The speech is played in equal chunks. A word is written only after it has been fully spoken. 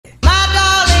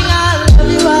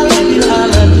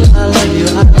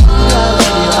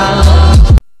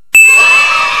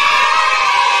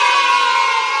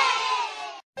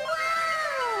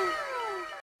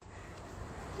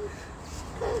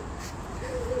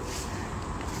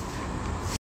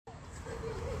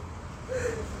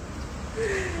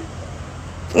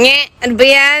Nye, ano ba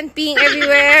yan? Peeing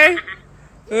everywhere.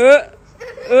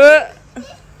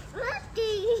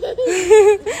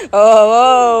 Oh,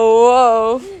 whoa,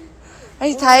 whoa. Are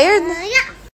you tired?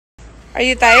 Are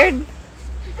you tired?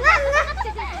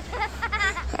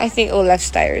 I think Olaf's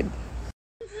tired.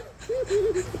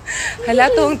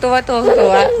 Hala, tuwang-tuwa.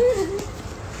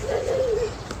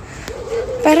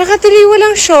 Para ka tuloy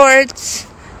walang shorts.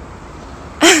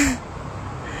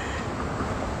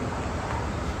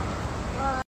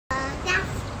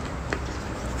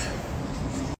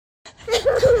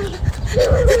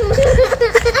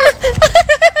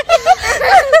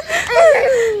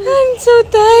 I'm so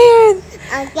tired.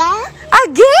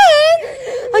 Again?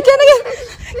 Again?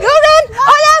 Go run!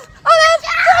 Olaf! Oh,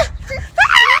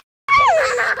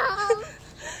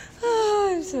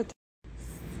 I'm so tired.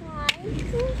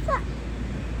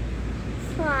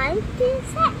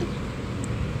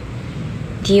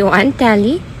 Do you want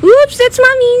Tali? Oops, that's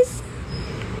mommy's.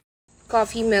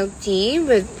 Coffee milk tea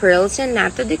with pearls and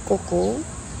nata de coco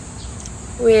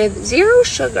with 0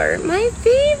 sugar. My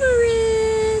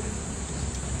favorite.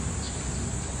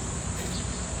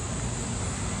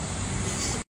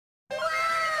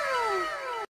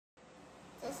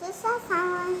 This is a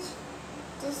sandwich.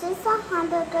 This is a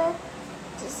hamburger.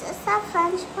 This is a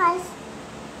French fries.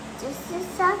 This is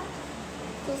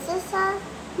a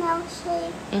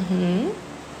milkshake.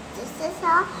 This is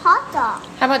a hot dog.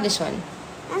 How about this one?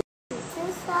 And this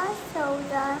is a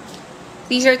soda.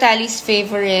 These are Tali's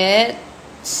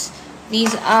favorites.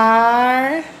 These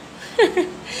are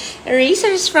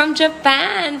erasers from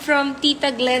Japan, from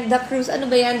Tita Glenda Cruz. Ano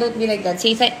ba yan? Don't be like that.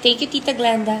 Say thank you, Tita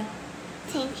Glenda.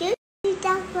 Thank you,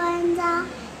 Tita Glenda.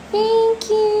 Thank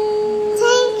you.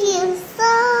 Thank you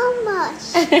so much.